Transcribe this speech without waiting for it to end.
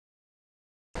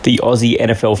The Aussie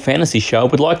NFL Fantasy Show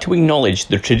would like to acknowledge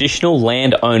the traditional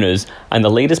land owners and the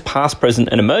leaders past, present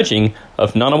and emerging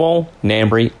of Ngunnawal,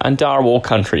 Ngambri and Darawal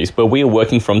countries where we are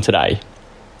working from today.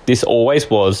 This always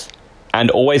was,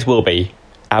 and always will be,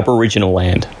 Aboriginal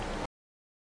land.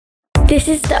 This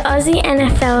is the Aussie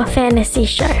NFL Fantasy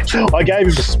Show. I gave him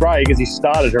a spray because he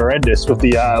started horrendous with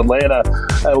the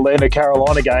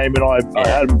Atlanta-Carolina game, and I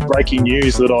had breaking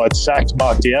news that I had sacked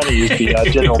Mark Downey as the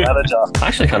general manager. I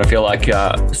actually kind of feel like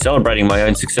celebrating my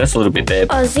own success a little bit there.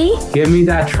 Aussie. Give me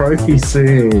that trophy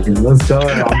soon. Let's go.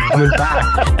 I'm coming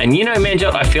back. And you know,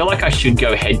 Manjot, I feel like I should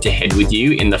go head-to-head with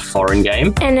you in the foreign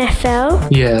game. NFL.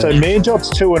 Yeah. So Manjot's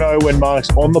 2-0 when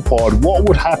Mark's on the pod. What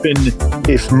would happen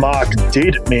if Mark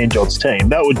did Manjot's team?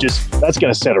 That's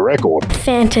going to set a record.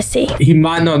 Fantasy. He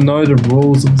might not know the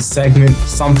rules of the segment.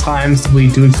 Sometimes we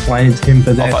do explain it to him,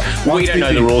 but then We don't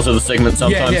know the rules of the segment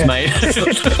sometimes, mate.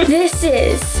 This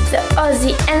is the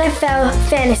Aussie NFL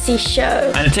Fantasy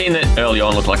Show. And a team that early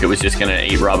on looked like it was just going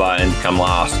to eat rubber and come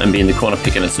last and be in the corner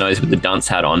picking its nose with the dunce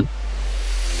hat on.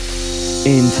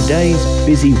 In today's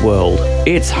busy world,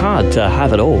 it's hard to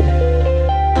have it all.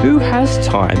 Who has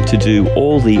time to do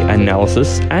all the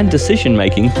analysis and decision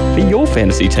making for your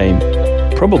fantasy team?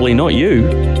 Probably not you,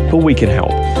 but we can help.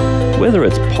 Whether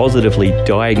it's positively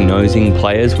diagnosing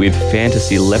players with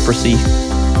fantasy leprosy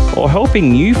or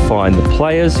helping you find the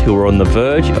players who are on the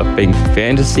verge of being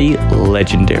fantasy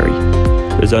legendary.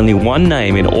 There's only one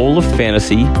name in all of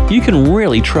fantasy you can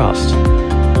really trust.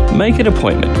 Make an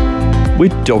appointment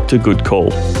with Dr. Good Call.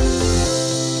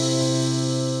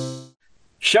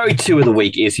 Show 2 of the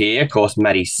week is here. Of course,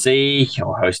 Matty C,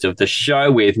 your host of the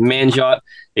show with Manjot.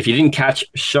 If you didn't catch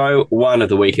show 1 of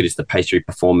the week, it is the pastry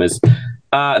performers.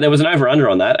 There was an over-under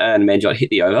on that, and Manjot hit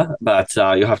the over, but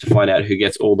you'll have to find out who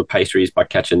gets all the pastries by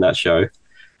catching that show.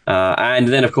 And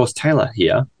then, of course, Taylor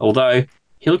here, although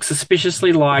he looks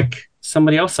suspiciously like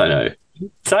somebody else I know.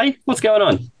 Say, what's going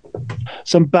on?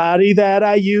 Somebody that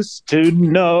I used to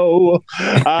know.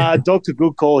 Dr.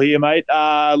 Good Call here, mate.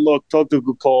 Look, Dr.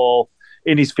 Good Call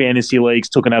in his fantasy leagues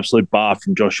took an absolute bath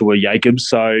from Joshua Jacobs.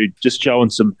 So just showing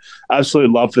some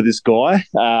absolute love for this guy.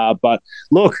 But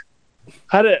look,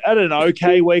 had an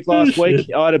okay week last week.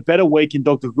 I had a better week in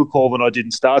Dr. Good Call than I did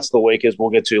in starts of the week, as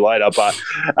we'll get to later. But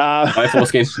No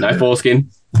foreskin.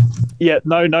 Yeah,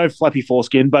 no flappy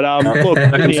foreskin. But look,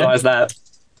 Circumcise that.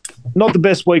 Not the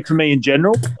best week for me in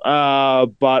general.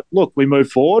 But look, we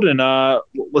move forward and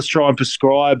let's try and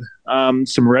prescribe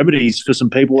some remedies for some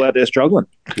people out there struggling.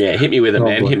 Yeah, hit me with it,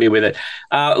 man. Hit me with it.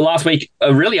 Last week,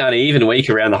 a really uneven week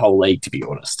around the whole league, to be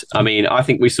honest. I mean, I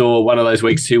think we saw one of those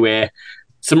weeks too where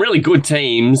some really good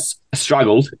teams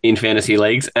struggled in fantasy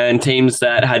leagues and teams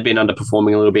that had been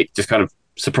underperforming a little bit just kind of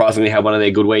surprisingly had one of their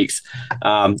good weeks.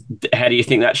 How do you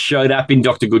think that showed up in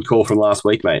Dr. Good Call from last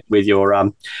week, mate? With your,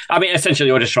 essentially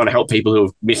you're just trying to help people who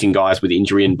are missing guys with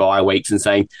injury and bye weeks and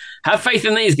saying, have faith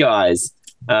in these guys.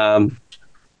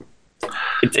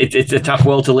 It's a tough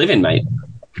world to live in, mate.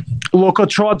 Look, I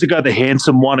tried to go the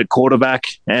handsome one at quarterback,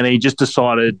 and he just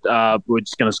decided we're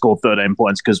just going to score 13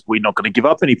 points because we're not going to give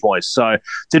up any points. So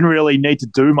didn't really need to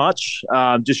do much.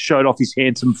 Just showed off his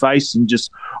handsome face and just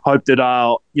hoped that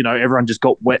everyone just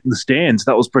got wet in the stands.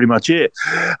 That was pretty much it.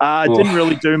 Didn't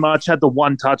really do much. Had the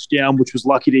one touchdown, which was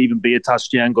lucky to even be a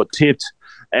touchdown. Got tipped.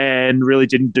 And really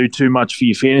didn't do too much for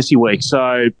your fantasy week.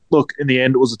 So, look, in the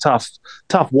end, it was a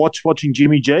tough watching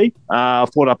Jimmy G.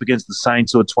 Fought up against the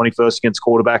Saints, who were 21st against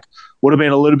quarterback. Would have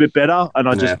been a little bit better. And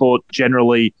I just thought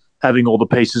generally having all the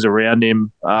pieces around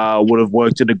him would have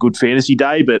worked in a good fantasy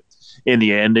day. But in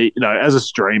the end, as a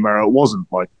streamer, it wasn't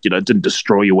like, it didn't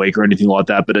destroy your week or anything like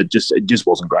that. But it just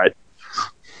wasn't great.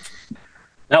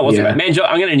 That wasn't great. Man,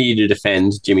 I'm going to need you to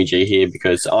defend Jimmy G here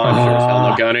because I'm sure as hell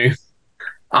not going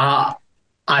to.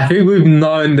 I think we've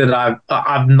known that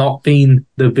I've not been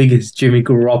the biggest Jimmy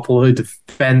Garoppolo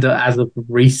defender as of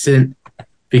recent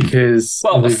because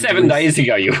 7 days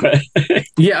ago you were.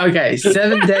 Yeah, okay.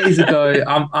 7 days ago,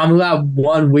 I'm allowed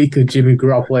 1 week of Jimmy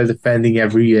Garoppolo defending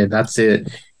every year. That's it.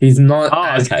 He's not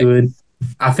as good.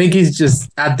 I think he's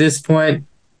just at this point,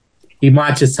 he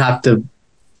might just have to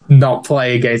not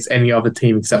play against any other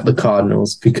team except the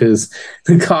Cardinals because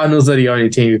the Cardinals are the only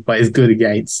team he plays good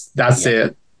against. That's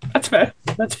it.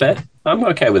 That's fair. I'm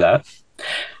okay with that.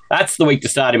 That's the week to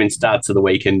start him in starts of the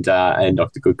week and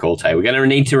Dr. Good Call Tay. We're going to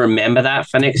need to remember that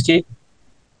for next year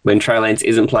when Trey Lance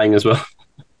isn't playing as well.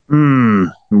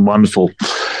 Wonderful.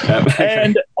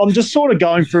 And I'm just sort of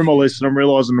going through my list and I'm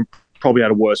realising I probably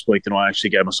had a worse week than I actually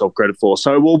gave myself credit for.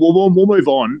 So we'll move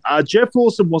on. Jeff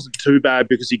Wilson wasn't too bad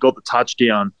because he got the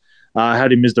touchdown.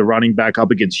 Had him as the running back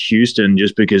up against Houston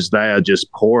just because they are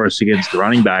just porous against the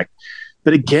running back.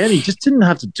 But again, he just didn't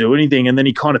have to do anything. And then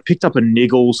he kind of picked up a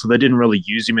niggle, so they didn't really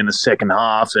use him in the second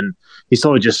half. And he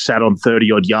sort of just sat on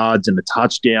 30-odd yards and a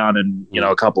touchdown and,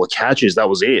 a couple of catches. That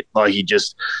was it. Like, he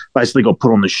just basically got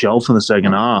put on the shelf in the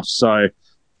second half. So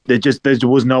there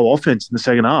was no offense in the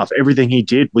second half. Everything he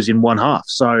did was in one half.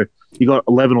 So you got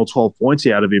 11 or 12 points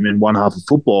out of him in one half of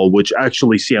football, which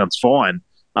actually sounds fine.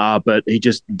 But he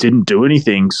just didn't do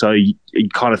anything. So he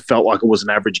kind of felt like it was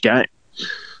an average game.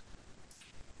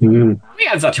 We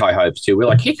had such high hopes too. We're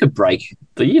like, he could break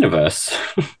the universe.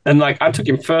 And like, I took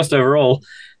him first overall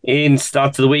in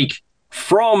start to the week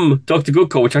from Dr.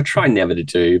 Good Call, which I try never to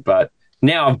do, but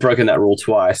now I've broken that rule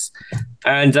twice.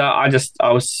 And I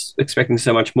was expecting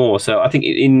so much more. So I think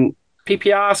in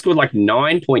PPR scored like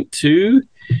 9.2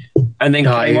 and then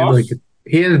came off.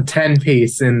 He had a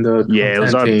 10-piece in the it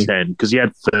was over 10 because he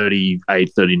had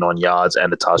 38, 39 yards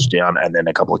and a touchdown and then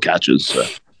a couple of catches. So.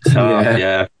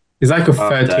 Yeah. He's like a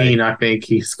 13, I think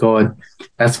he scored.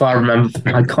 That's what I remember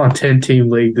from my content team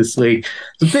league this week.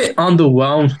 It's a bit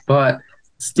underwhelmed, but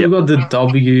still got the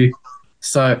W.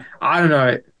 So, I don't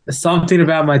know. Something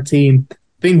about my team. I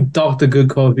think Dr.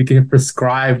 Good Call, we can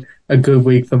prescribe a good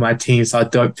week for my team so I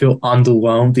don't feel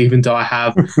underwhelmed, even though I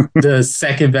have the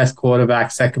second best quarterback,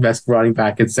 second best running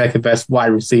back, and second best wide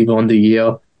receiver on the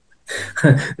year.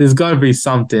 There's got to be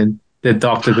something that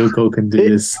Dr. Good Call can do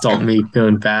to stop me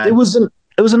feeling bad.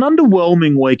 It was an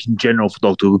underwhelming week in general for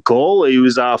Dr. Good Call. He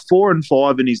was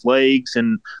 4-5 in his leagues,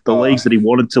 and the leagues that he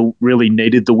wanted to really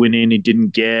needed to win in, he didn't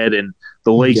get. And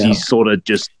the leagues he's sort of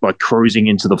just like cruising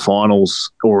into the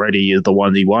finals already is the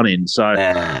one he won in. So,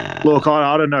 look,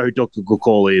 I don't know who Dr. Good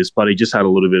Call is, but he just had a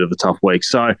little bit of a tough week.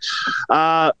 So,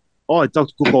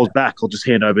 Dr. Good Call's back. I'll just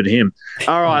hand over to him.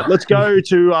 All right, let's go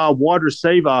to wide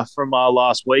receiver from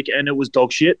last week, and it was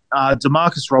dog shit.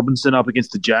 Demarcus Robinson up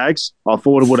against the Jags. I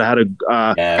thought it would have had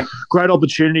a great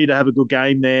opportunity to have a good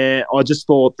game there. I just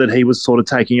thought that he was sort of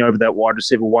taking over that wide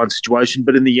receiver one situation,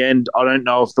 but in the end, I don't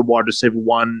know if the wide receiver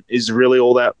one is really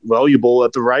all that valuable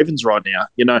at the Ravens right now.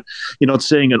 You're not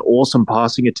seeing an awesome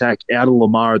passing attack out of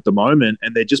Lamar at the moment,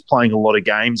 and they're just playing a lot of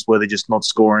games where they're just not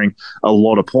scoring a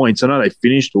lot of points. I know they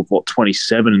finished with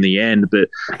 27 in the end, but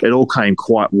it all came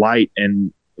quite late,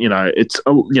 and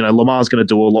Lamar's going to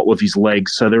do a lot with his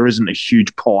legs, so there isn't a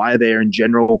huge pie there in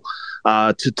general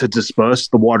to disperse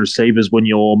the wide receivers when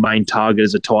your main target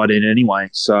is a tight end anyway.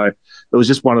 So it was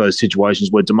just one of those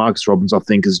situations where Demarcus Robinson, I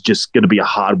think, is just going to be a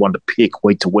hard one to pick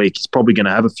week to week. He's probably going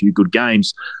to have a few good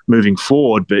games moving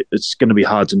forward, but it's going to be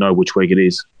hard to know which week it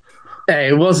is. Hey,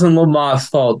 it wasn't Lamar's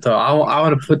fault, though. I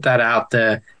want to put that out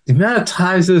there. The amount of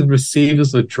times the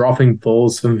receivers were dropping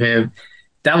balls from him,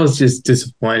 that was just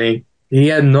disappointing. He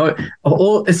had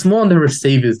it's more on the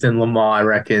receivers than Lamar, I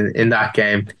reckon, in that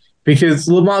game. Because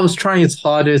Lamar was trying his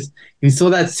hardest. You saw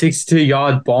that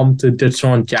 62-yard bomb to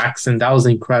DeSean Jackson. That was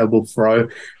an incredible throw.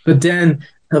 But then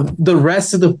the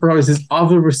rest of the throws, his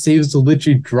other receivers were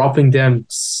literally dropping them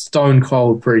stone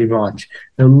cold pretty much.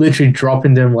 They're literally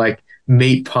dropping them like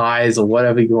meat pies or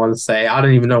whatever you want to say. I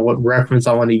don't even know what reference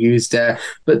I want to use there,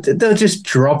 but they're just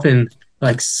dropping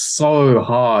like so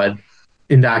hard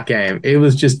in that game. It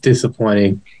was just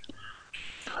disappointing.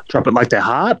 Drop it like they're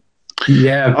hard?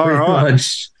 Yeah, pretty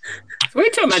much.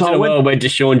 Wait to imagine a world where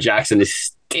DeSean Jackson is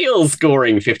still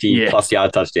scoring 50-plus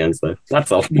yard touchdowns, though.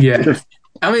 That's all. Yeah.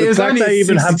 I mean, the fact they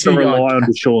even have to rely on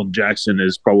DeSean Jackson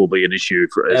is probably an issue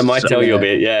for us. It might tell you a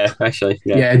bit, actually.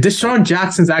 Yeah, DeSean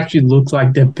Jackson's actually looked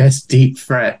like the best deep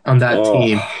threat on that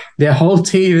team. Their whole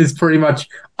team is pretty much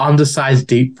undersized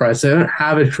deep threats. They don't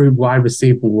have a true wide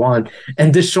receiver one.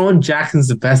 And DeSean Jackson's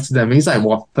the best of them. He's like,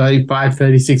 35,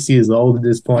 36 years old at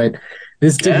this point.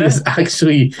 This dude is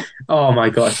actually, oh my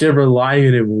gosh, they're relying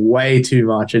on him way too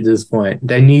much at this point.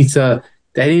 They need to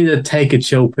take a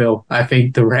chill pill. I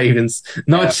think the Ravens,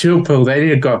 chill pill. They need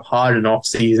to go hard in off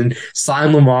season.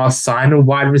 Sign Lamar, sign a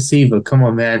wide receiver. Come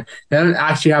on, man. They don't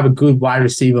actually have a good wide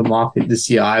receiver market this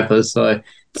year either. So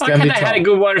it's going to be tough. They had a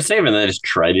good wide receiver and they just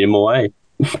traded him away.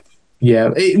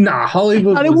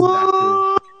 Hollywood wasn't that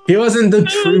good. He wasn't the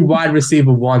true wide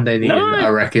receiver one they needed, I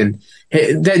reckon.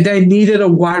 They needed a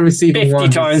wide receiver 50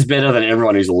 times better than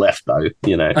everyone who's left, though,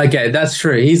 Okay, that's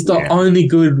true. He's the only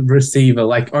good receiver,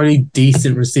 like only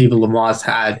decent receiver Lamar's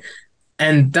had.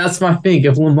 And that's my thing.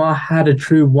 If Lamar had a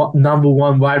true number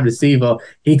one wide receiver,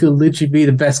 he could literally be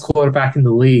the best quarterback in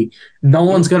the league. No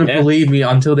one's going to believe me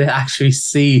until they actually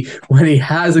see when he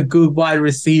has a good wide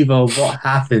receiver what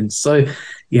happens. So,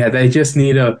 they just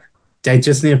need to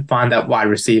find that wide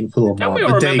receiver for Lamar. Don't we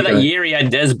all remember that year he had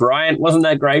Des Bryant? Wasn't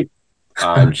that great?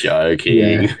 I'm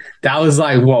joking. That was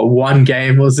like, one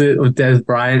game, was it, with Des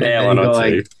Bryant? Yeah, one or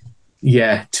two.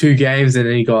 yeah, 2 games and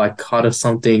then he got like cut or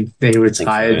something. Then he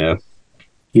retired. So,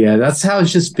 yeah, that's how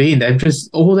it's just been.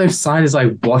 All they've signed is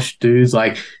like washed dudes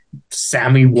like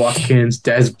Sammy Watkins,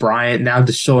 Des Bryant, now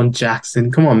Deshaun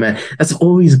Jackson. Come on, man. That's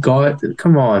all he's got.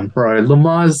 Come on, bro.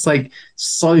 Lamar's like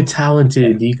so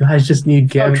talented. You guys just need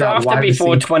to get him that wide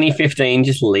before 2015.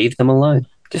 Just leave them alone.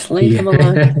 Just leave them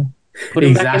alone. Put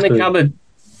them back in the cupboard.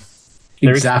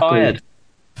 They're expired.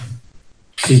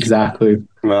 Exactly.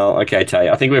 Well, okay, Tay.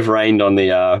 I think we've rained on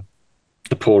the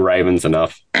poor Ravens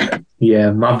enough.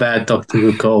 Yeah, my bad, Dr.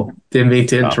 Lucole. Didn't mean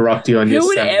to interrupt you on your Who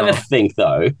would ever think,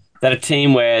 though, that a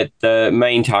team where the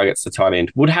main target's the tight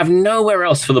end would have nowhere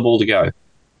else for the ball to go?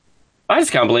 I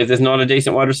just can't believe there's not a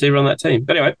decent wide receiver on that team.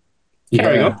 But anyway,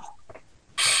 carrying on.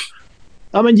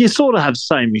 I mean, you sort of have the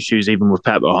same issues even with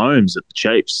Pat Mahomes at the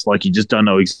Chiefs. Like, you just don't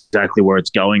know exactly where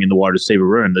it's going in the wide receiver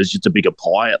room. There's just a bigger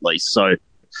pie, at least. So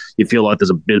you feel like there's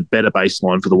a bit better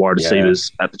baseline for the wide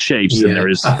receivers at the Chiefs than there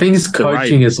is. I think it's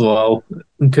coaching as well,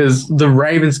 because the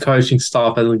Ravens coaching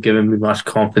staff hasn't given me much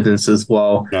confidence as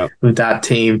well with that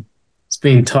team. It's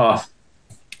been tough.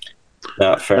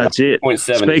 No, fair That's enough. it.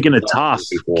 0.7 Speaking of tough,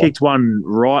 kicked one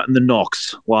right in the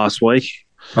knocks last week.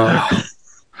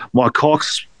 My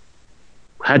Cox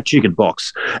had chicken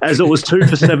pox, as it was 2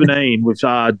 for 17 with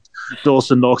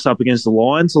Dawson Knox up against the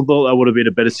Lions. I thought that would have been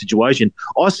a better situation.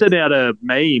 I sent out a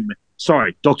meme.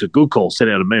 Sorry, Dr. Goodcall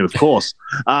sent out a meme, of course,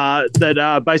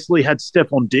 that basically had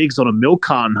Stephon Diggs on a milk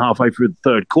carton halfway through the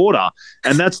third quarter,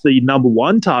 and that's the number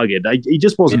one target. He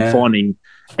just wasn't finding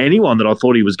anyone that I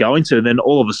thought he was going to. And then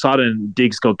all of a sudden,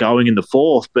 Diggs got going in the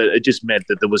fourth, but it just meant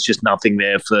that there was just nothing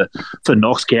there for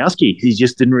Noxkowski. He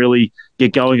just didn't really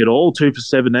get going at all. 2 for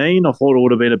 17. I thought it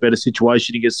would have been a better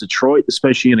situation against Detroit,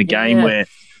 especially in a game where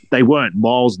they weren't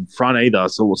miles in front either.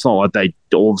 So it's not like they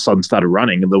all of a sudden started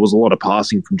running, and there was a lot of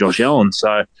passing from Josh Allen.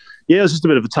 So, yeah, it was just a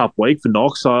bit of a tough week for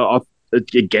Knox.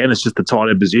 Again, it's just the tight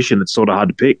end position. It's sort of hard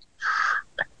to pick.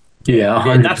 Yeah,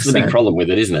 100%. That's the big problem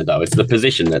with it, isn't it, though? It's the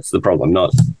position that's the problem,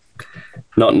 not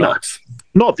Knox.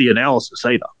 Not the analysis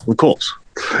either, of course.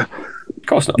 Of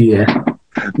course not. Yeah.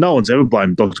 No one's ever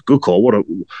blamed Dr. Goodcall.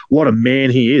 What a man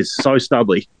he is. So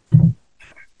studly.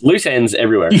 Loose ends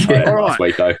everywhere last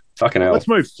week, though. Fucking hell. Let's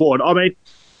move forward. I mean,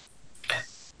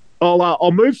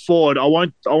 I'll move forward. I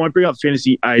won't bring up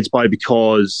fantasy AIDS play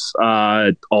because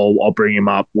I'll bring him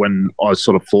up when I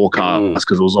sort of forecast,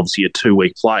 because it was obviously a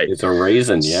 2-week play. There's a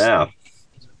reason, yeah.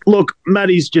 Look,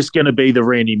 Matty's just going to be the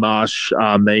Randy Marsh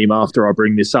meme after I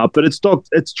bring this up, but it's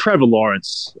Trevor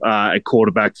Lawrence at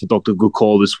quarterback for Dr.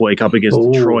 Goodcall this week up against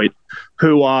Detroit,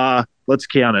 who are, let's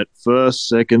count it,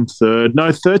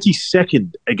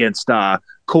 32nd against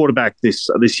quarterback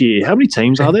this year. How many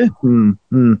teams are there?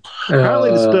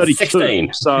 Apparently there's 32.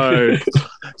 16. So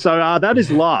that is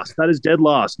last. That is dead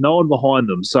last. No one behind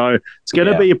them. So it's going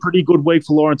to be a pretty good week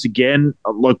for Lawrence again.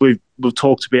 Like we've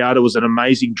talked about, it was an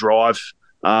amazing drive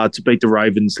to beat the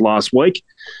Ravens last week.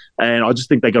 And I just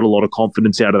think they got a lot of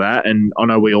confidence out of that. And I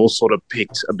know we all sort of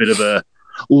picked a bit of a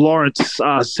Lawrence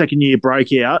second-year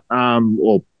breakout,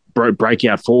 or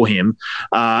breakout for him.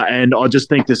 And I just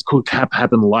think this could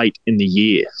happen late in the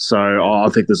year. So I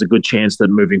think there's a good chance that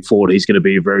moving forward, he's going to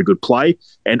be a very good play.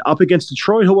 And up against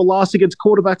Detroit, who are last against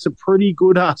quarterbacks, a pretty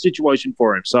good situation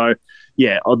for him. So,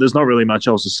 yeah, there's not really much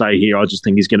else to say here. I just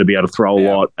think he's going to be able to throw a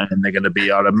lot, and they're going to be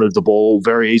able to move the ball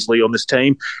very easily on this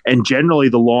team. And generally,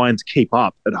 the Lions keep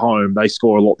up at home. They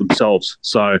score a lot themselves.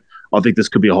 So I think this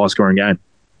could be a high-scoring game.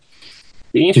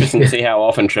 Be interesting to see how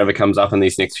often Trevor comes up in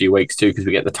these next few weeks too, because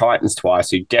we get the Titans twice,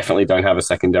 who definitely don't have a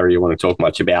secondary you want to talk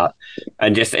much about,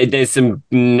 and just there's some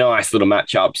nice little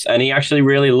matchups. And he actually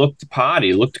really looked the part.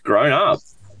 He looked grown up.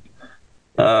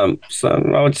 So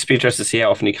I would just be interested to see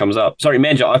how often he comes up. Sorry,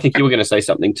 Manja, I think you were going to say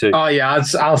something too. Oh yeah,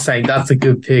 I was saying that's a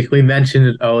good pick. We mentioned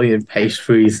it earlier in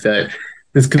Pastries that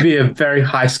this could be a very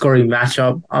high scoring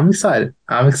matchup. I'm excited.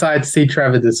 I'm excited to see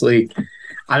Trevor this week.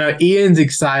 I know Ian's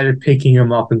excited picking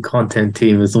him up in content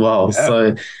team as well. Yeah.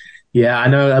 So, yeah, I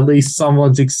know at least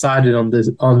someone's excited on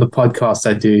the podcast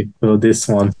I do for this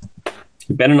one.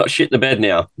 You better not shit the bed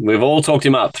now. We've all talked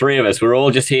him up, 3 of us. We're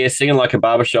all just here singing like a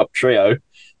barbershop trio.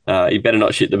 You better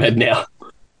not shit the bed now.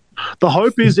 The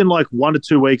hope is in like 1 to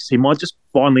 2 weeks, he might just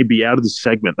finally be out of the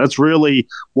segment. That's really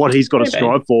what he's got to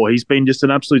strive for. He's been just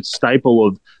an absolute staple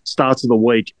of starts of the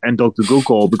week and Dr.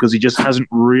 Goodcall, because he just hasn't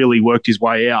really worked his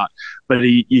way out. But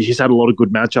he's had a lot of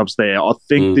good matchups there. I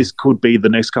think this could be the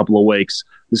next couple of weeks.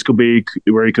 This could be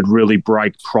where he could really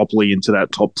break properly into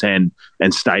that top 10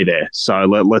 and stay there. So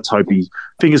let's hope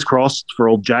fingers crossed for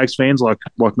all Jags fans like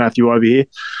Matthew over here,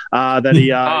 that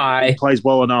he plays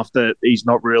well enough that he's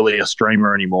not really a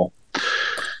streamer anymore.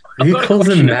 He calls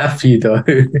him Matthew, though.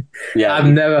 Yeah. I've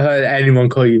never heard anyone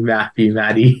call you Matthew,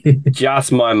 Maddie.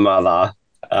 Just my mother.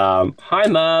 Hi,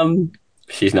 Mum.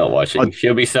 She's not watching.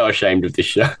 She'll be so ashamed of this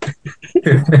show.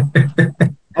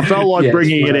 I felt like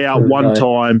bringing it out one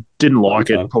time. Didn't like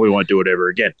it. Probably won't do it ever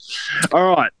again.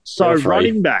 All right. So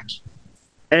running back.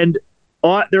 And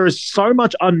there is so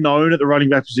much unknown at the running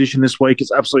back position this week.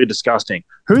 It's absolutely disgusting.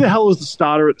 Who the hell is the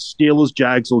starter at the Steelers,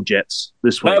 Jags, or Jets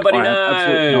this week? Nobody I knows. have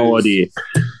absolutely no idea.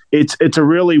 It's a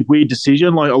really weird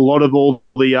decision. Like a lot of all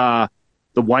the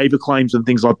waiver claims and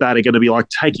things like that are going to be like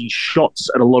taking shots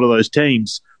at a lot of those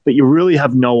teams, but you really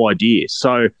have no idea.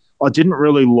 So I didn't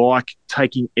really like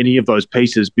taking any of those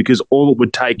pieces because all it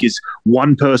would take is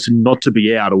one person not to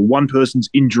be out or one person's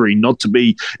injury not to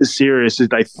be as serious as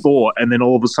they thought. And then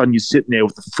all of a sudden you're sitting there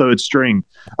with the third string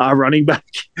running back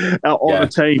on a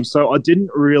team. So I didn't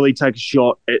really take a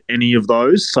shot at any of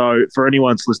those. So for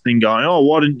anyone's listening going, oh,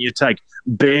 why didn't you take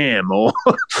Bam or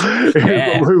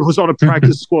who was on a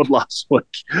practice squad last week?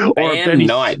 Or Benny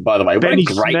Knight, by the way. What a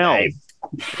great name.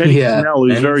 Benny Snell,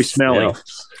 who's very smelly.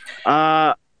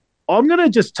 I'm going to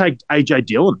just take AJ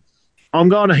Dillon. I'm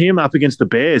going to him up against the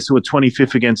Bears, who are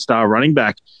 25th against running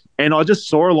back. And I just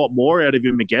saw a lot more out of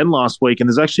him again last week. And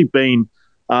there's actually been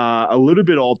a little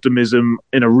bit of optimism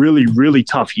in a really, really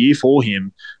tough year for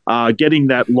him. Getting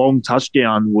that long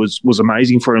touchdown was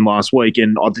amazing for him last week.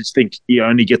 And I just think he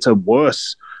only gets a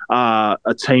worse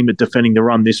a team at defending the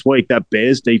run this week. That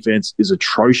Bears defense is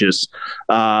atrocious.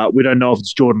 We don't know if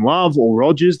it's Jordan Love or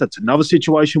Rodgers. That's another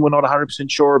situation we're not 100%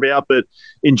 sure about. But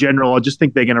in general, I just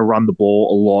think they're going to run the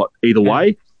ball a lot either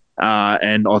way.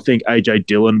 And I think AJ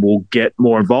Dillon will get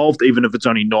more involved, even if it's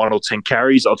only 9 or 10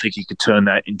 carries. I think he could turn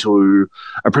that into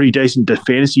a pretty decent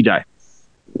fantasy day.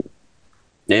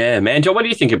 Yeah, man. John, what do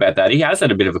you think about that? He has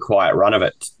had a bit of a quiet run of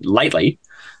it lately.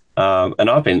 And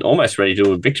I've been almost ready to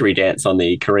do a victory dance on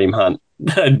the Kareem Hunt,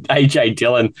 AJ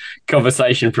Dillon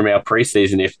conversation from our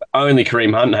preseason. If only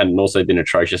Kareem Hunt hadn't also been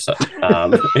atrocious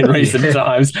in recent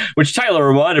times, which Taylor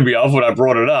reminded me of when I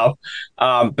brought it up.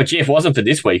 But Jeff, wasn't for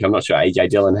this week. I'm not sure AJ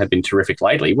Dillon had been terrific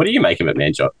lately. What do you make of it,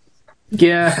 man, John?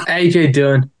 Yeah, AJ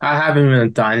Dillon. I have him in a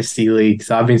dynasty league,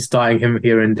 so I've been starting him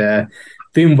here and there.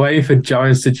 Been waiting for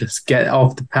Jones to just get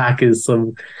off the Packers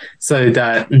so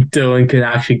that Dillon can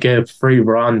actually get a free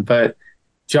run. But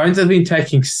Jones has been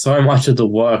taking so much of the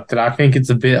work that I think it's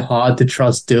a bit hard to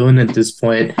trust Dillon at this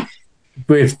point.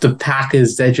 With the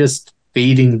Packers, they're just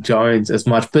feeding Jones as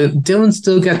much. But Dillon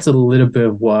still gets a little bit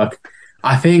of work.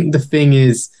 I think the thing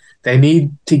is they need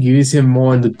to use him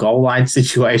more in the goal line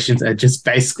situations and just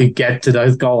basically get to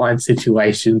those goal line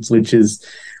situations, which is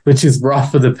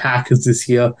rough for the Packers this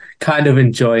year. Kind of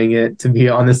enjoying it, to be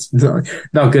honest.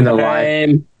 Not gonna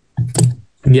lie.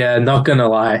 Yeah, not gonna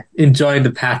lie. Enjoying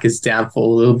the Packers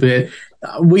downfall a little bit.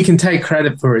 We can take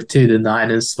credit for it too, the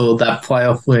Niners, for that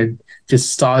playoff win.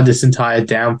 Just started this entire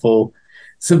downfall.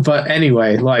 But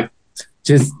anyway,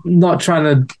 just not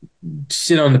trying to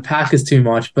shit on the Packers too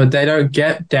much, but they don't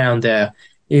get down there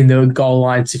in the goal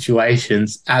line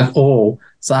situations at all.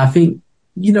 So I think,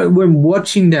 when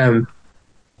watching them,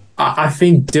 I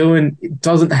think Dillon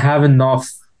doesn't have enough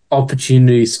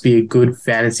opportunities to be a good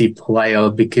fantasy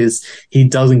player because he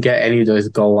doesn't get any of those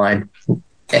goal line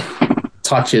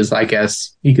touches, I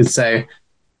guess you could say.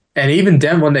 And even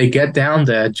then, when they get down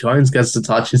there, Jones gets the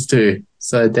touches too.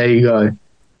 So there you go.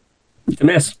 It's a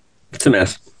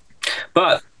mess.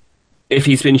 But if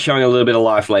he's been showing a little bit of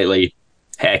life lately,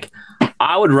 heck,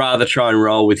 I would rather try and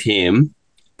roll with him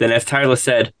than, as Taylor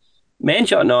said,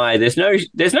 Manshot and I, there's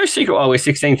no secret why we're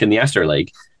 16th in the Astro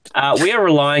League. We are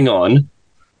relying on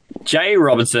Jay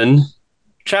Robinson,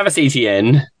 Travis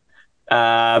Etienne. Who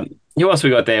else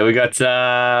we got there? We got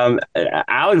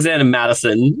Alexander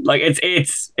Madison.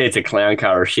 It's a clown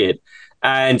car of shit.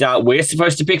 And we're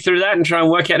supposed to pick through that and try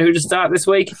and work out who to start this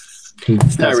week.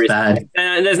 That's bad.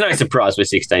 And there's no surprise we're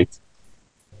 16th.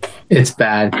 It's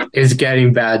bad. It's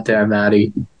getting bad there,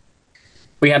 Matty.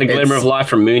 We had a glimmer of life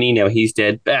from Mooney. Now he's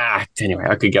dead. Anyway,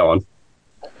 I could go on.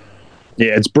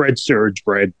 Yeah, it's bread surge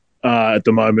bread at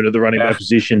the moment at the running back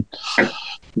position.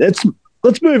 Let's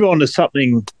move on to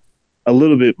something a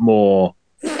little bit more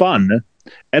fun.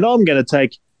 And I'm going to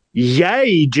take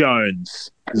Zay Jones.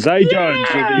 Zay Jones.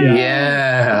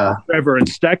 Trevor, and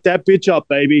stack that bitch up,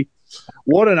 baby.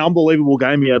 What an unbelievable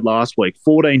game he had last week.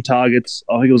 14 targets.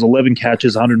 I think it was 11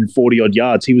 catches, 140-odd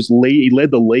yards. He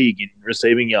led the league in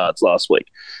receiving yards last week.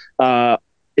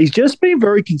 He's just been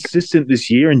very consistent this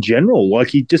year in general.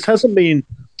 He just hasn't got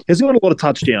a lot of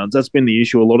touchdowns. That's been the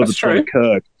issue. A lot of it's from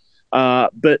Kirk.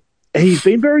 But he's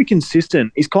been very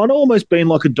consistent. He's kind of almost been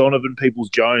like a Donovan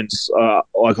Peoples-Jones,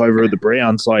 like over at the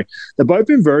Browns. Like they've both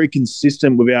been very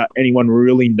consistent without anyone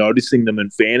really noticing them in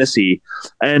fantasy.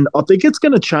 And I think it's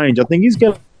going to change. I think he's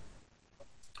going to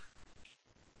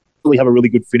have a really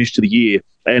good finish to the year,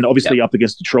 and obviously up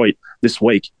against Detroit this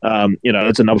week.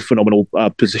 It's another phenomenal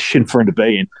position for him to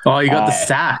be in. Oh, you got the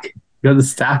stack. You got the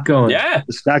stack going. Yeah.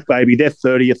 The stack, baby. They're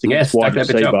 30th against wide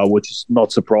receiver, which is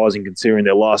not surprising considering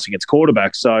they're last against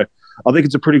quarterbacks. So I think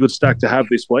it's a pretty good stack to have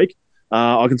this week.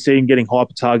 I can see him getting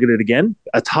hyper-targeted again,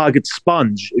 a target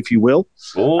sponge, if you will.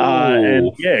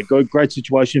 Great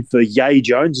situation for Yay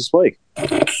Jones this week.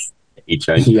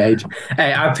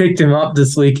 Hey, I picked him up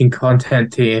this week in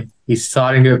content team. He's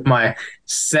starting with my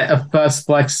first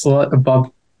flex slot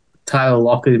above Tyler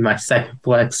Lockett in my second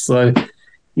flex. So,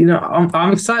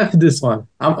 I'm excited for this one.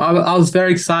 I was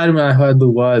very excited when I heard the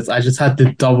words. I just had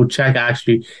to double check. I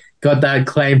actually got that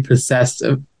claim processed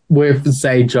with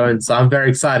Zay Jones. So I'm very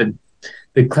excited.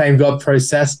 The claim got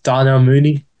processed. Darnell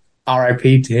Mooney,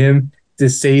 RIP to him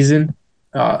this season.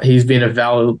 He's been a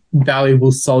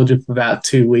valuable soldier for about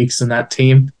 2 weeks in that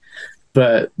team.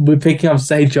 But we're picking up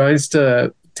Zay Jones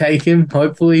to take him.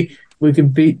 Hopefully we can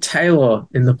beat Taylor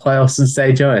in the playoffs and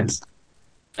Zay Jones.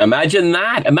 Imagine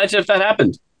that. Imagine if that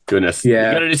happened. Goodness. Yeah.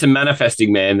 You got to do some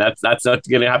manifesting, man. That's not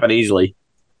going to happen easily.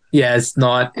 Yeah, it's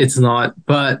not.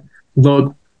 But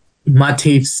look, my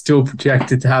team's still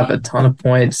projected to have a ton of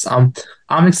points. I'm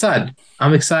excited.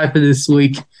 I'm excited for this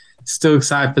week. Still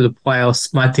excited for the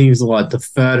playoffs. My team's the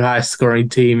third highest scoring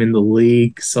team in the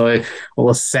league, or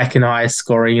the second highest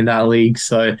scoring in that league.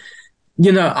 So,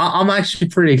 I'm actually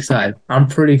pretty excited. I'm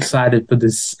pretty excited for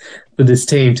this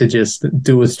team to just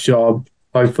do its job.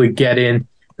 Hopefully, get in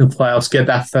the playoffs, get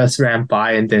that first round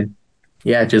bye, and then,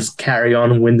 just carry on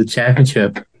and win the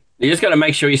championship. You just got to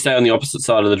make sure you stay on the opposite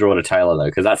side of the draw to Taylor, though,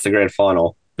 because that's the grand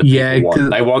final. They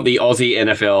want the Aussie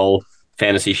NFL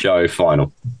Fantasy Show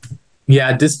final. Yeah,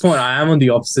 at this point, I am on the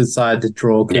opposite side of the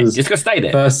draw. Just got to stay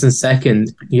there. First and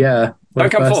second,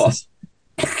 Don't come fourth.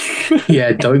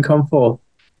 Don't come fourth.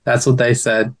 That's what they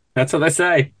said. That's what they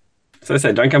say. So they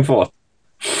say, don't come fourth.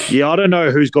 Yeah, I don't know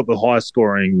who's got the highest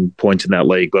scoring points in that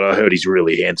league, but I heard he's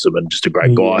really handsome and just a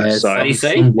great guy. Matty C?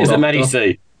 Is it Matty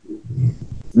C?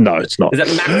 No, it's not. Is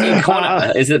it Matthew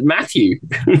Connor? Is it Matthew?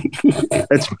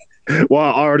 I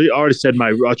already said,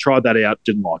 mate. I tried that out.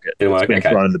 Didn't like it. It's been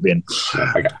thrown in the bin.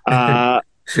 Okay.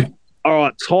 All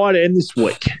right, tight end this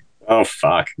week. Oh,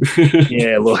 fuck.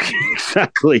 Yeah, look,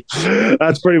 exactly.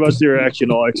 That's pretty much the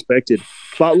reaction I expected.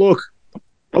 But look,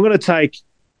 I'm going to take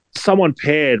someone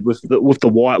paired with the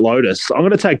White Lotus. I'm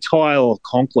going to take Tyler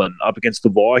Conklin up against the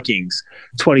Vikings,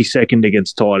 22nd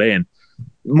against tight end.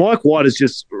 Mike White has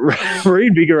just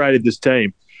reinvigorated this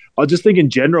team. I just think in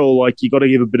general, you got to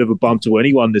give a bit of a bump to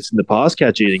anyone that's in the pass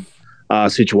catching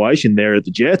situation there at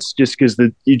the Jets, just because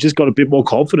you just got a bit more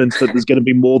confidence that there's going to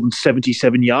be more than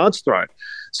 77 yards thrown.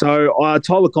 So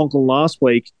Tyler Conklin last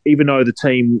week, even though the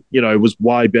team, was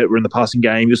way better in the passing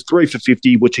game, he was 3 for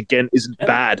 50, which again isn't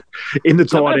bad in the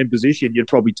tight end position. You'd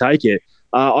probably take it.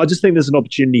 I just think there's an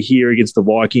opportunity here against the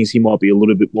Vikings. He might be a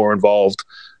little bit more involved.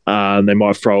 They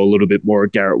might throw a little bit more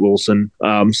at Garrett Wilson.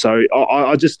 So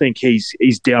I just think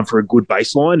he's down for a good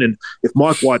baseline. And if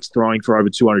Mike White's throwing for over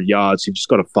 200 yards, you've just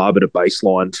got a far better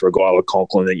baseline for a guy like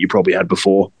Conklin that you probably had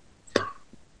before.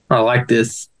 I like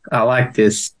this.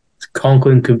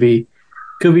 Conklin could be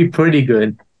pretty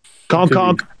good.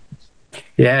 Conk.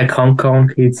 Yeah,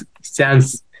 Conk. He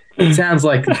sounds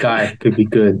like a guy could be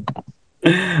good.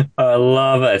 I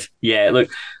love it. Yeah, look,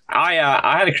 I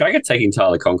had a crack at taking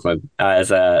Tyler Conklin as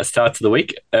a start to the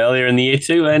week earlier in the year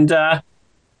too, and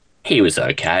he was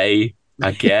okay,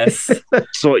 I guess.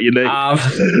 That's what you need.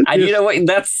 And you know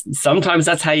what? Sometimes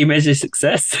that's how you measure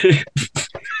success.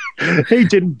 He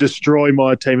didn't destroy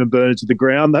my team and burn it to the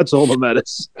ground. That's all that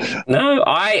matters. No,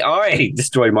 I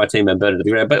destroyed my team and burned it to the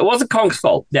ground, but it wasn't Conk's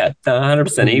fault. Yeah,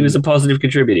 100%. He was a positive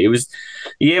contributor.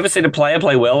 You ever seen a player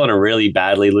play well on a really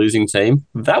badly losing team?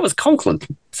 That was Conklin.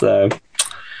 So,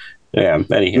 yeah,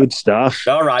 anyhow. Good stuff.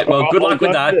 All right, well, good luck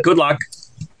with that. Good luck.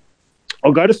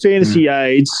 I'll go to Fantasy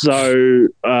Aids. So,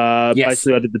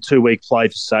 basically, I did the 2-week play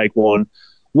for Saquon.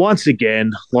 Once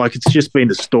again, it's just been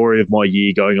the story of my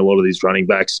year going a lot of these running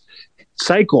backs.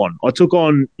 Saquon, I took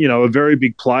on, a very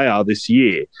big player this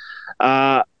year.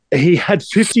 He had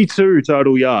 52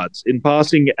 total yards in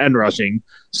passing and rushing.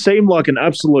 Seemed like an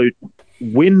absolute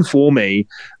win for me.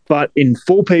 but in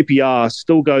full PPR,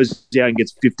 still goes down and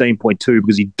gets 15.2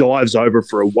 because he dives over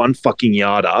for a 1 fucking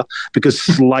yarder because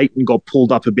Slayton got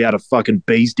pulled up about a fucking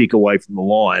bee's dick away from the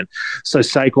line. So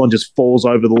Saquon just falls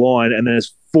over the line and then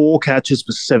has 4 catches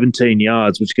for 17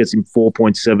 yards, which gets him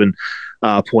 4.7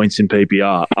 points in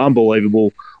PPR.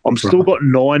 Unbelievable. I'm still got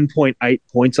 9.8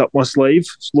 points up my sleeve.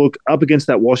 Look, up against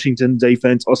that Washington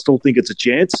defense, I still think it's a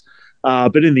chance.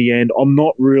 But in the end, I'm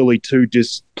not really too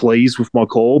displeased with my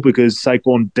call because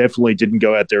Saquon definitely didn't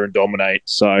go out there and dominate.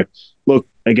 So, look,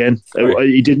 again,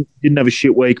 he didn't have a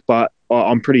shit week, but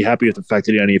I'm pretty happy with the fact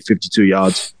that he only had 52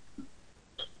 yards.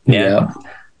 Yeah.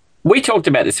 We talked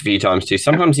about this a few times too.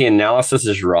 Sometimes the analysis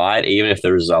is right, even if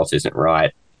the result isn't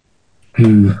right.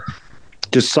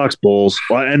 Just sucks balls.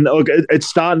 And look, it's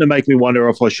starting to make me wonder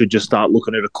if I should just start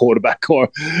looking at a quarterback or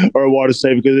a wide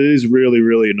receiver because it is really,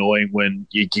 really annoying when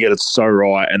you get it so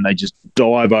right and they just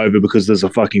dive over because there's a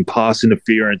fucking pass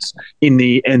interference in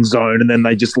the end zone and then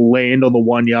they just land on the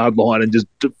 1 yard line and just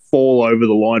fall over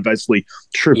the line, basically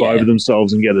trip over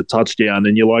themselves and get a touchdown.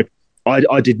 And you're like,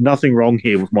 I did nothing wrong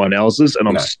here with my analysis and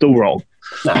I'm still wrong.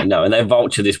 No, and they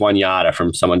vulture this 1 yarder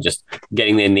from someone just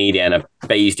getting their knee down a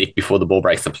bee's dick before the ball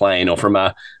breaks the plane, or from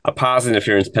a pass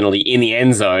interference penalty in the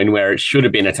end zone where it should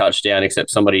have been a touchdown, except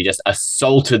somebody just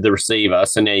assaulted the receiver.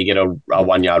 So now you get a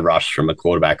 1 yard rush from a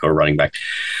quarterback or a running back.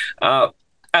 And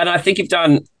I think you've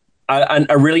done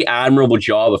a really admirable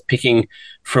job of picking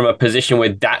from a position where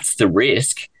that's the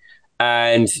risk.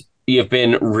 And you've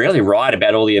been really right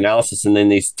about all the analysis, and then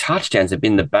these touchdowns have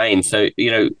been the bane. So,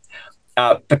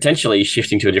 potentially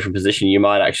shifting to a different position, you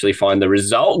might actually find the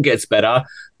result gets better.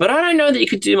 But I don't know that you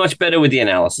could do much better with the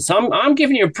analysis. I'm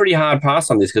giving you a pretty hard pass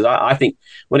on this because I think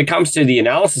when it comes to the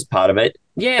analysis part of it,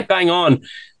 bang on.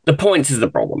 The points is the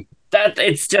problem.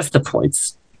 It's just the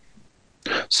points.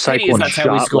 Saquon that's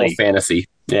how we score fantasy.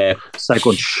 Yeah.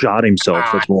 Saquon shot himself.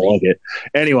 That's more like it.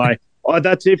 Anyway,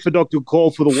 that's it for Dr.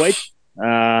 Call for the week.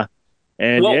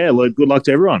 Good luck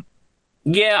to everyone.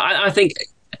 Yeah, I think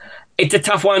it's a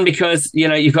tough one because,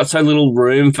 you've got so little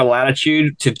room for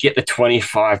latitude to get the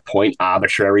 25-point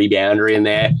arbitrary boundary in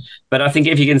there. But I think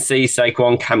if you can see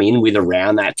Saquon come in with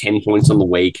around that 10 points on the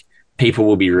week, people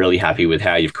will be really happy with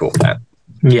how you've caught that.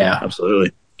 Yeah,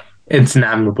 absolutely. It's an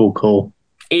admirable call.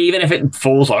 Even if it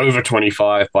falls over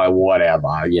 25 by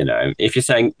whatever, if you're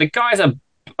saying the guy's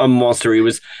a monster, he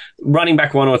was running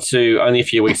back 1 or 2 only a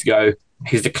few weeks ago,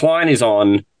 his decline is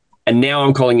on, and now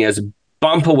I'm calling it as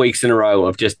bumper weeks in a row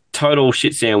of just total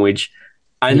shit sandwich,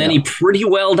 and then he pretty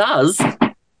well does.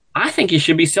 I think you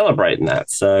should be celebrating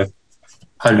that. So,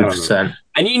 100%.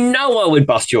 And I would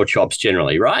bust your chops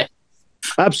generally, right?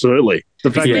 Absolutely.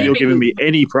 The fact that you're giving me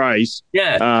any praise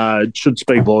should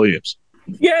speak volumes.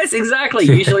 Yes, exactly.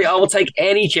 Usually I will take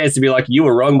any chance to be like, you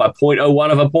were wrong by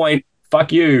 0.01 of a point.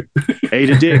 Fuck you. Eat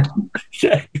a dick.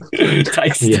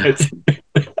 Taste it.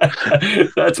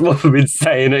 That's what we've been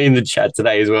saying in the chat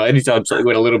today as well. Anytime something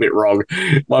went a little bit wrong,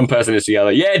 one person is the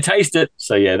other. Yeah, taste it.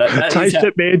 So, that taste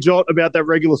it, man, Jot, about that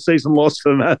regular season loss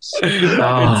for Mats.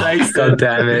 God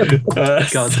damn it.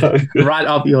 Right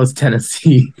up yours,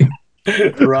 Tennessee.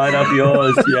 Right up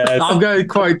yours, yes. I'm going to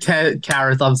quote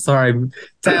Karras. I'm sorry.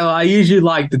 Taylor, I usually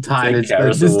like the Titans,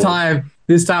 but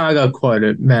this time I got to quote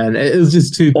it, man. It was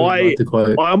just too good not to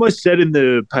quote. I almost said in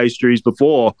the pastries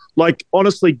before,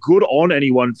 honestly, good on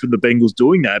anyone from the Bengals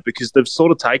doing that because they've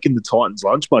sort of taken the Titans'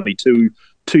 lunch money 2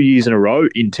 years in a row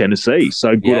in Tennessee.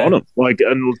 So good on them.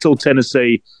 Until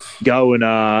Tennessee go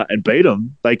and beat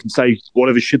them, they can say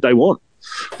whatever shit they want.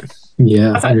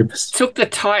 Yeah, 100%. Took the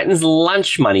Titans'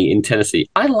 lunch money in Tennessee.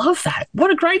 I love that.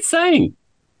 What a great saying.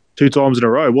 2 times in a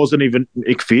row. It wasn't even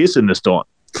McPherson this time.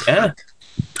 Yeah.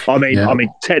 I mean,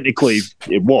 technically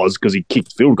it was because he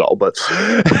kicked the field goal, but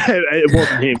it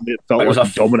wasn't him. It felt like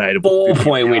he dominated.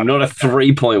 4-point win, not a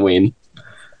 3-point win.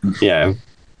 Yeah.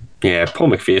 Yeah, Paul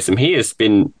McPherson. He has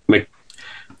been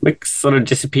sort of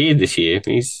disappeared this year.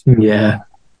 He's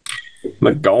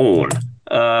McGone.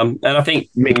 And I think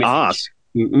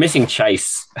missing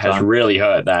Chase has really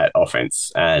hurt that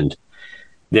offense and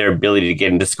their ability to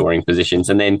get into scoring positions.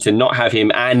 And then to not have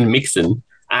him and Mixon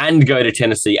and go to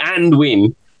Tennessee and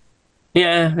win,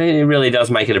 it really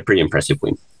does make it a pretty impressive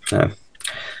win.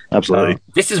 Absolutely.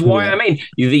 This is why,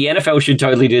 the NFL should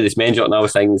totally do this. Manjot and I were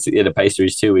saying this at the other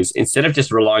pastries too, is instead of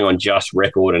just relying on just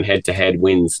record and head-to-head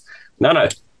wins, no.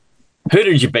 Who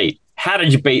did you beat? How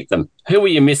did you beat them? Who were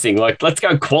you missing? Let's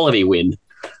go quality win.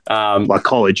 Like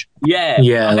college. Yeah,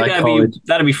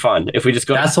 that'd be fun if we just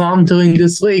got. That's what I'm doing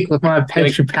this week with my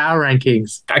extra power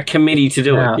rankings. A committee to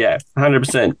do it. Yeah,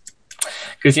 100%.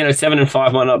 because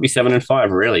 7-5 might not be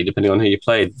 7-5 really, depending on who you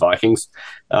played. Vikings.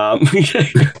 Oh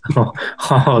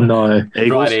no,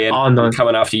 Eagles. Right, Ian. Oh no, I'm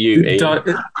coming after you, Ian.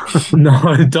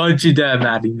 Don't you dare,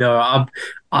 Matty. No,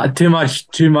 too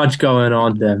much going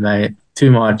on there, mate.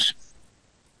 Too much.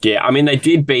 Yeah, I mean they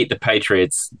did beat the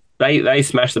Patriots. They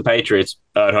smashed the Patriots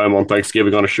at home on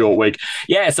Thanksgiving on a short week.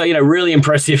 Yeah, so really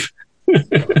impressive.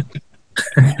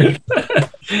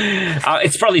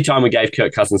 It's probably time we gave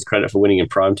Kirk Cousins credit for winning in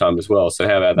primetime as well. So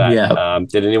how about that? Yeah.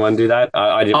 Did anyone do that?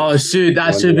 I didn't. Oh shoot,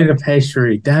 that should have been a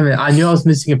pastry. Damn it! I knew I was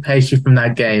missing a pastry from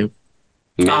that game.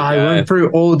 I went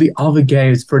through all the other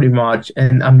games pretty much,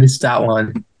 and I missed that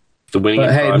one. The winning in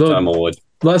primetime award.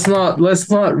 Let's not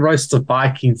roast the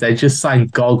Vikings. They just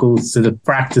signed Goggles to the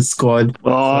practice squad.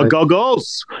 Oh, so,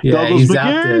 Goggles! Yeah, Goggles he's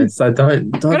out there. So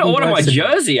don't. I'm gonna order my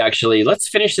jersey. Actually, let's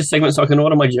finish this segment so I can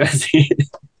order my jersey.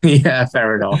 Yeah,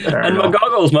 fair enough. My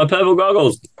goggles, my purple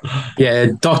goggles. Yeah,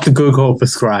 Dr. Google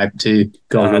prescribed to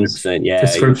Goggles. 100%, yeah.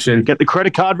 Prescription. Get the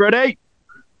credit card ready.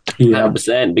 Yeah,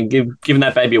 100%. Been giving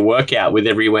that baby a workout with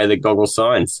everywhere the Goggles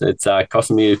signs. It's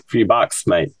costing me a few bucks,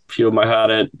 mate. A few of my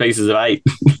hard-earned pieces of 8.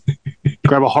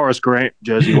 Grab a Horace Grant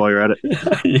jersey while you're at it.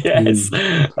 Yes.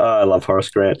 Oh, I love Horace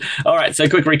Grant. All right, so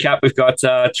quick recap. We've got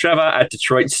Trevor at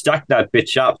Detroit stuck that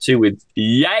bitch up too with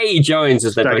Yay Jones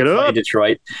as they both play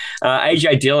Detroit.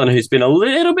 AJ Dillon, who's been a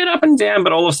little bit up and down,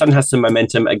 but all of a sudden has some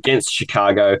momentum against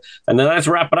Chicago. And then let's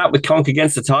wrap it up with Conk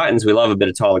against the Titans. We love a bit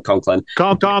of Tyler Conklin.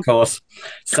 Conk. Of course.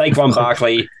 Saquon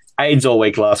Barkley. AIDS all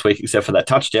week last week, except for that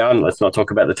touchdown. Let's not talk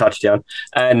about the touchdown.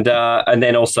 And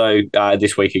then also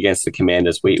this week against the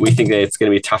Commanders. We think that it's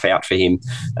going to be a tough out for him.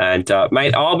 And,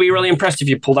 mate, I'll be really impressed if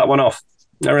you pull that one off.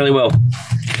 I really will.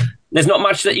 There's not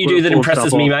much that you do that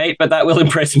impresses me, mate, but that will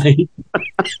impress me.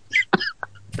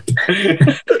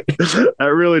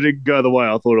 That really didn't go the way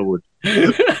I thought it would.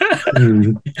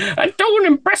 I don't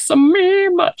impress me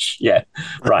much. Yeah,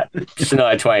 right.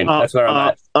 Shania Twain. That's where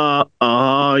I'm at.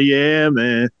 Yeah,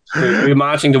 man. We're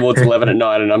marching towards 11 at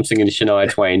night, and I'm singing Shania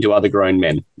Twain to other grown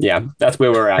men. Yeah, that's where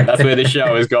we're at. That's where this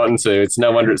show has gotten to. It's no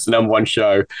wonder it's the number one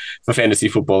show for fantasy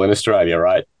football in Australia,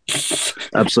 right?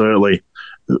 Absolutely.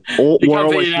 You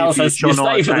come for the analysis, you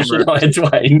stay for the Shania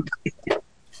Twain.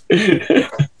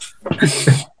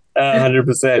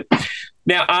 100%.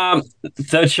 Now,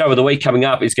 third show of the week coming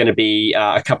up is going to be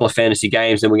a couple of fantasy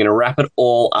games, and we're going to wrap it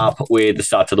all up with the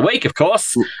start of the week, of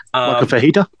course. Like a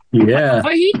fajita? Yeah.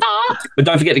 But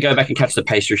don't forget to go back and catch the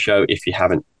pastry show if you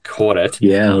haven't caught it.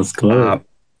 Yeah, let's go.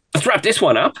 Let's wrap this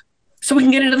one up so we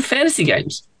can get into the fantasy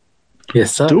games.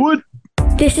 Yes, sir. Do it.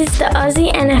 This is the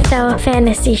Aussie NFL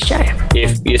Fantasy Show.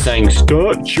 If you're saying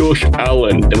start Josh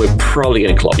Allen, then we're probably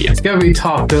going to clobber you. It's going to be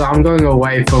tough because I'm going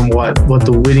away from what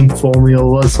the winning formula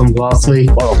was from last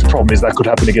week. Well, the problem is that could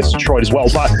happen against Detroit as well.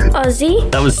 But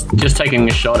Aussie. That was just taking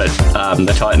a shot at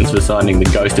the Titans for signing the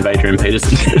ghost of Adrian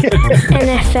Peterson.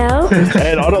 NFL.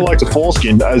 And I don't like to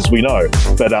foreskin, as we know,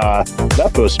 but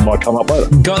that person might come up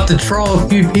later. Got to troll a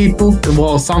few people.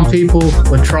 Well, some people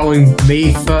were trolling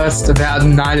me first about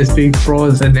Niners big frauds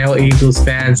and now Eagles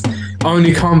fans.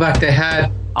 Only comeback they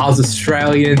had, I was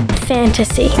Australian.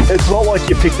 Fantasy. It's not like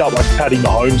you picked up like Patty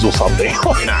Mahomes or something.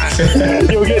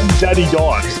 You were getting Daddy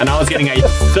Dimes. And I was getting a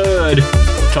third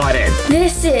tight end.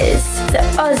 This is the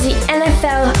Aussie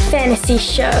NFL Fantasy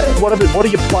Show. What do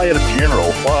you play at a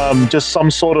funeral? Just some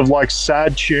sort of like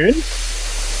sad tune?